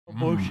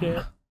Oh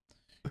shit.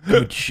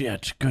 Good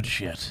shit. Good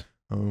shit.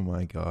 Oh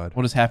my god.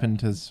 What has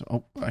happened is...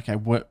 Oh, okay.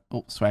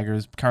 Swagger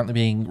is currently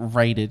being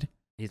raided.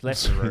 He's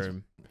left the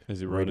room. Is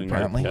he raiding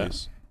Apparently.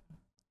 cat?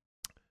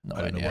 No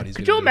I don't know idea. what he's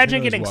Could gonna you do. imagine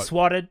Who knows getting what?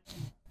 swatted?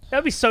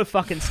 That'd be so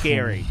fucking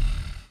scary.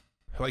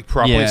 Like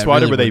properly Yeah, it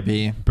swatted really where they would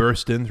be.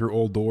 burst in through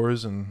all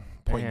doors and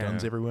point Yeah.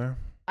 guns everywhere?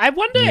 I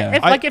wonder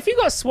Yeah. if you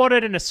got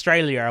swatted in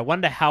Australia, I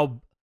wonder how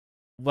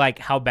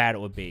bad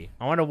it would be.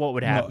 I wonder what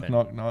would happen.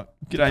 Knock.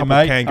 G'day, Couple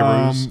mate.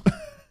 kangaroos.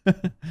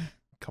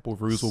 Couple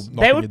of roos will knock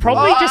They on would your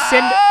probably door. just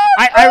send.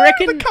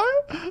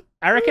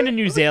 I reckon in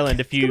New Zealand,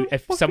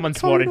 if someone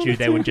swatted you,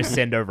 they would just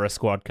send over a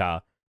squad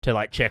car to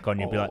like check on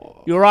you, and be like,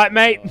 "You all right,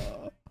 mate?"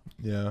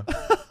 Yeah.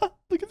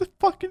 Look at the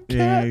fucking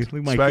Yeah, cat. look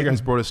at my Swagger kitten.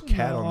 has brought his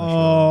cat on the show.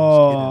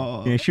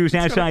 Oh. Yeah, she was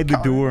outside the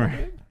door.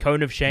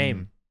 Cone of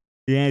shame.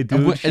 Yeah,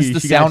 dude. Is the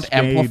she got sound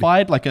spayed.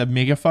 amplified like a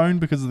megaphone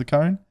because of the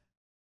cone?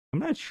 I'm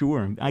not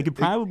sure. I could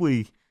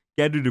probably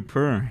get her to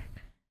purr.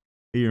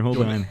 Here, hold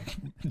on.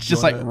 It's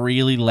just like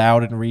really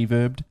loud and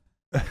reverbed.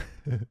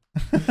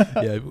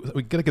 Yeah,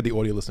 we gotta get the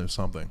audio listener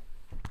something.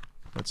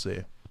 Let's see.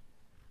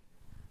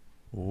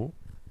 Oh.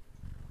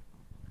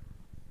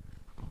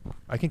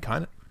 I can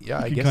kind of, yeah,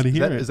 I can guess. kinda Is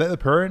hear that, it. is that the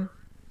purring?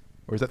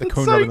 Or is that the That's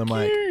cone so rubbing the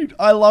mic? cute.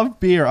 I love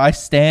beer. I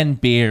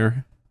stand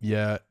beer.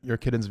 Yeah, your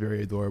kitten's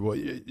very adorable.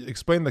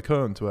 Explain the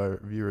cone to our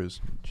viewers.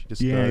 She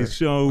just, Yeah,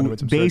 so underwent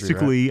some surgery,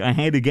 basically, I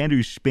had to get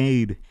her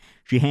spayed.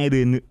 She had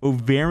an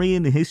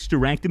ovarian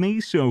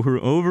hysterectomy, so her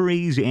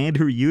ovaries and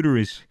her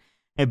uterus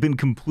have been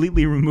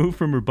completely removed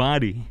from her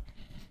body.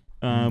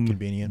 right?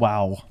 Convenient.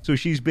 Wow. So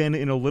she's been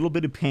in a little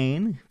bit of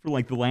pain for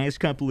like the last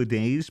couple of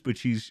days, but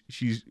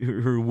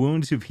her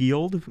wounds have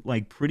healed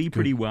like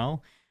pretty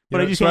well. But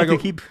You I know, just have to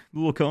Swagger, keep the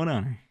little cone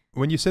on her.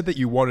 when you said that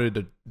you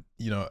wanted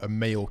a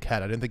male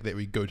cat, I didn't think that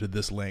we'd go to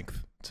this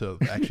length to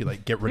actually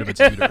like get rid of its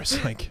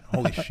uterus. Like,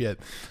 holy shit.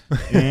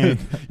 Yeah.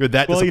 You're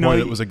that Well,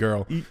 disappointed it was a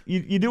girl.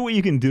 You do what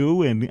you can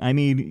do, and I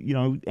mean,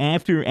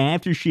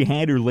 after she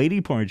had her lady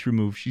parts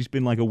removed, she's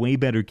been like a way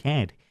better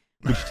cat,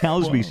 which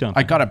tells me something.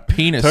 I got a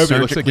penis Toby,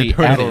 looks like surgically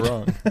you're doing it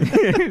all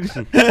added.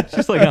 wrong. It's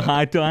just like a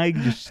hot dog,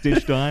 just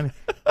stitched on.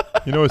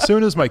 You know, as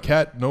soon as my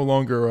cat no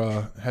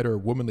longer had her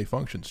womanly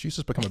functions, she's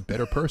just become a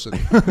better person.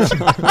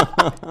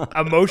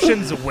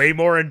 Emotions way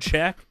more in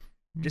check.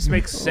 Just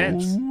makes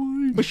sense.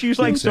 But she's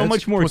like Makes so sense.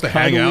 much more Supposed to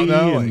hang out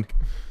cuddly, now, and like,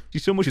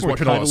 she's so much she's more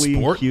watching all the cuddly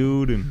and sport.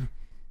 cute, and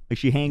like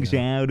she hangs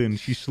out and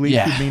she sleeps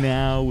Yeah. with me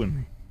now,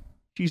 and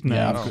she's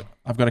Yeah, nice.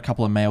 I've got a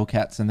couple of male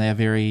cats, and they're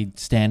very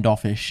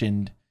standoffish,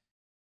 and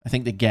I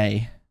think they're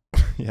gay.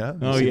 Yeah.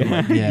 Oh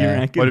yeah, Yeah. you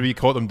reckon? What have you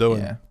caught them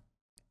doing? Yeah.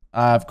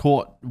 I've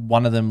caught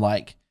one of them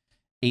like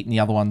eating the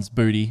other one's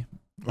booty,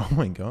 Oh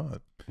my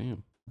god.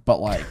 Damn. but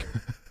like,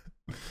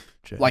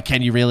 Jay.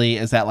 can you really?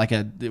 Is that like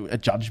a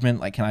judgment?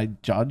 Like, can I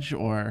judge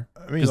or I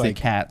mean, because they're like,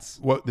 cats?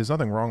 what? There's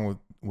nothing wrong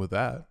with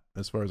that,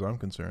 as far as I'm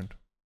concerned.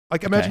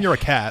 Like, imagine Okay. you're a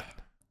cat.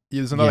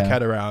 There's another Yeah.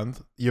 cat around.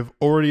 You've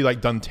already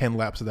like done 10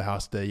 laps of the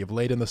house today. You've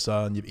laid in the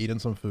sun. You've eaten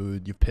some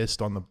food. You've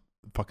pissed on the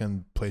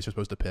fucking place you're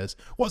supposed to piss.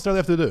 What's there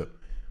left to do?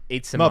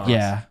 Eat some Nothing.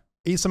 ass.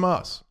 Yeah. Eat some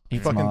ass.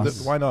 Eat some Fucking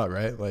ass. why not?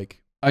 Right?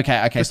 Like,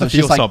 Okay. Just So to it's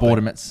feel just like something.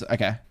 boredom. It's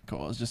okay.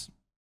 Cool. It's just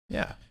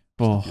yeah.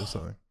 oh, Feel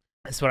something.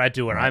 That's what I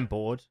do when I'm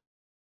bored.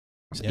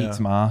 just Yeah. eat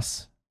some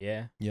ass.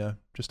 Yeah. Yeah.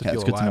 Just to Okay,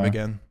 feel it's good to alive know.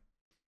 again.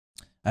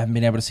 I haven't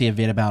been able to see a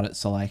vet about it,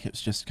 so like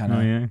it's just kind of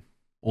Oh yeah.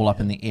 all up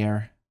in the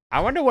air. I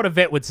wonder what a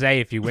vet would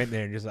say if you went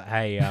there and just like,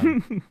 hey,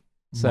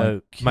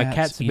 so my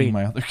cats have eating been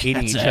my other eating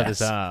cat's each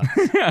other's ass.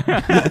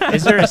 ass.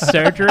 Is there a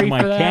surgery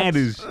My for that? cat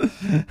is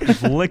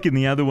just licking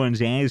the other one's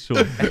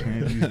asshole. He's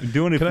been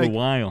doing it Can for I- a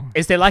while.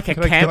 Is there like a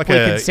Can I get camp like we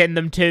a- can send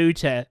them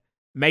to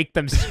make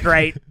them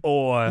straight,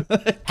 or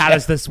how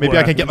does this work? Maybe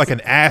I can get like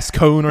an ass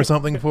cone or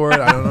something for it.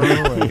 I don't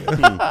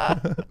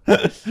know.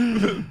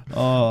 Like,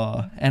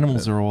 Oh,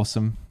 animals are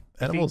awesome.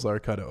 animals are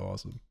kind of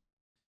awesome.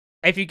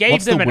 If you gave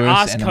What's them the an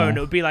worst ass cone, animal? it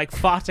would be like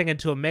farting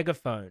into a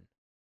megaphone.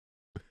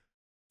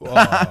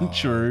 Oh,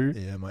 True.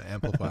 Yeah, might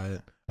amplify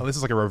it. Unless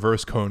it's like a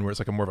reverse cone where it's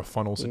like a more of a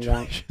funnel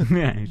situation.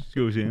 Yeah, it just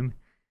goes in.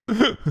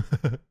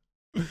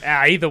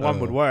 Either one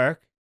would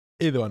work,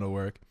 Either one will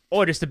work.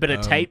 or just a bit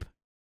of tape.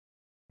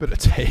 Bit of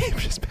tape,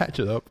 just patch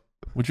it up.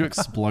 Would you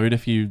explode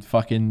if you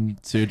fucking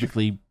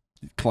surgically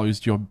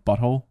closed your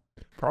butthole?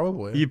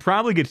 Probably. You'd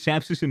probably get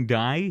sepsis and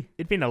die.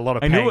 It'd been a lot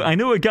of I pain.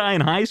 knew a guy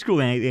in high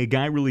school, a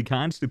guy really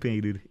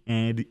constipated,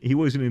 and he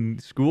wasn't in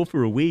school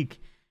for a week.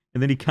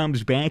 And then he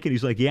comes back and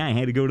he's like, "Yeah, I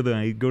had to go to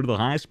the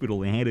hospital.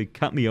 They had to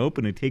cut me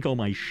open and take all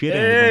my shit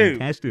out of my Ew.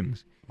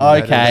 intestines."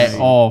 That Okay. is-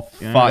 Oh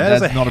Yeah. fuck. that is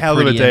That's a not hell a of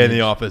a pretty day in image.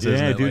 the office, isn't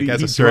Yeah, it? dude. Like, as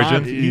he a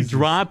surgeon.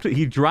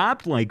 He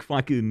dropped like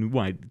fucking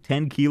what,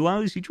 10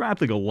 kilos? He dropped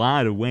like a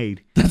lot of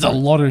weight. That's a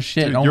lot of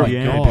shit. Dude, Oh your my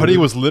yeah, god. putty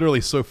was literally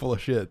so full of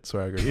shit,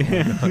 Swagger. He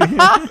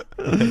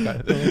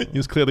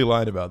was clearly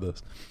lying about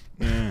this.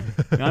 Yeah,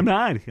 I'm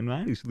not.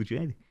 He's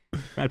legit.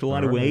 Dropped a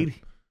lot of Alright.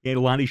 weight. He had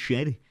a lot of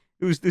shit.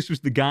 This was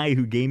the guy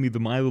who gave me the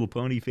My Little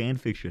Pony fan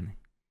fiction.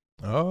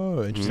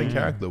 Oh, interesting Yeah.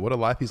 character. What a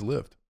life he's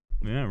lived.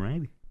 Yeah,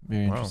 right.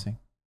 Very Wow. interesting.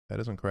 That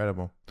is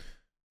incredible.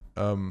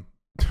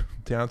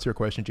 To answer your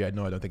question, Jad,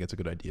 no, I don't think it's a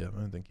good idea. I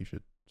don't think you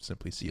should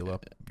simply seal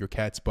up your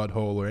cat's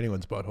butthole or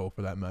anyone's butthole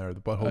for that matter.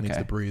 The butthole needs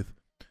to breathe.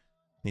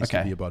 Needs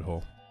to be a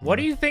butthole. What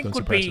do you think Don't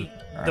would suppress be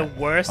it. the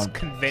worst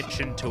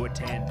convention to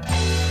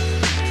attend?